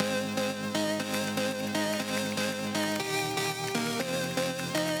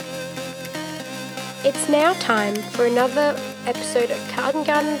It's now time for another episode of Carlton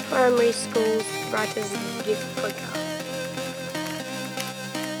Garden Primary School's Writers Gift Podcast.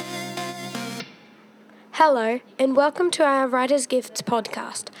 Hello, and welcome to our Writers Gifts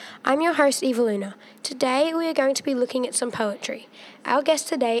podcast. I'm your host, Eva Luna. Today we are going to be looking at some poetry. Our guest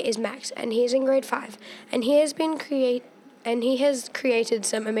today is Max, and he is in grade 5, and he has created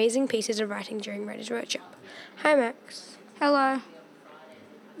some amazing pieces of writing during Writers Workshop. Hi, Max. Hello.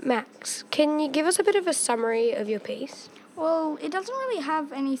 Max, can you give us a bit of a summary of your piece? Well, it doesn't really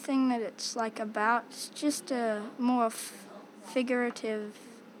have anything that it's about. It's just a more figurative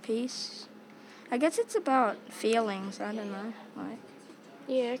piece. I guess it's about feelings. I don't know.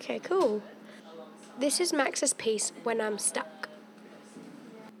 Yeah, okay, cool. This is Max's piece, When I'm Stuck.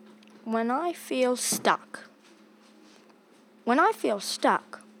 When I feel stuck. When I feel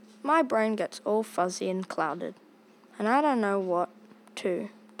stuck, my brain gets all fuzzy and clouded, and I don't know what to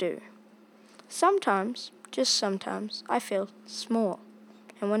do. Sometimes, just sometimes, I feel small.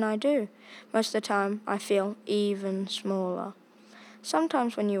 And when I do, most of the time I feel even smaller.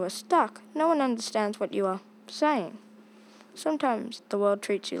 Sometimes when you are stuck, no one understands what you are saying. Sometimes the world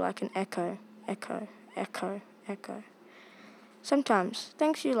treats you like an echo, echo, echo, echo. Sometimes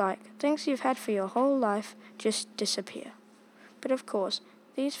things you like, things you've had for your whole life, just disappear. But of course,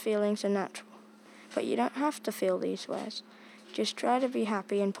 these feelings are natural. But you don't have to feel these ways. Just try to be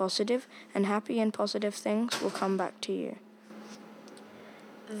happy and positive things will come back to you.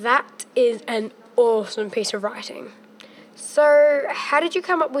 That is an awesome piece of writing. So, how did you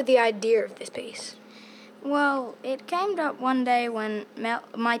come up with the idea of this piece? Well, it came up one day when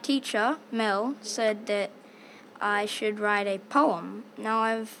my teacher, Mel, said that I should write a poem. Now,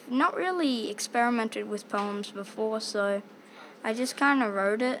 I've not really experimented with poems before, so I just kind of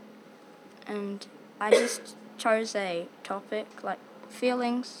wrote it, and I just chose a topic, like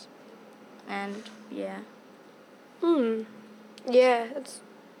feelings, and yeah. Yeah, that's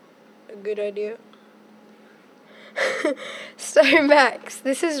a good idea. So, Max,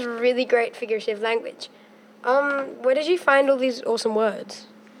 this is really great figurative language. Where did you find all these awesome words?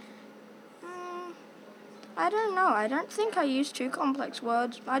 I don't know. I don't think I used too complex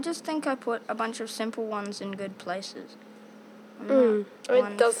words. I just think I put a bunch of simple ones in good places.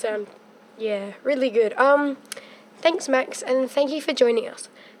 It does sound, really good. Thanks, Max, and thank you for joining us.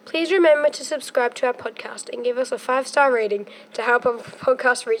 Please remember to subscribe to our podcast and give us a 5-star rating to help our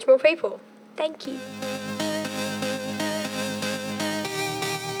podcast reach more people. Thank you.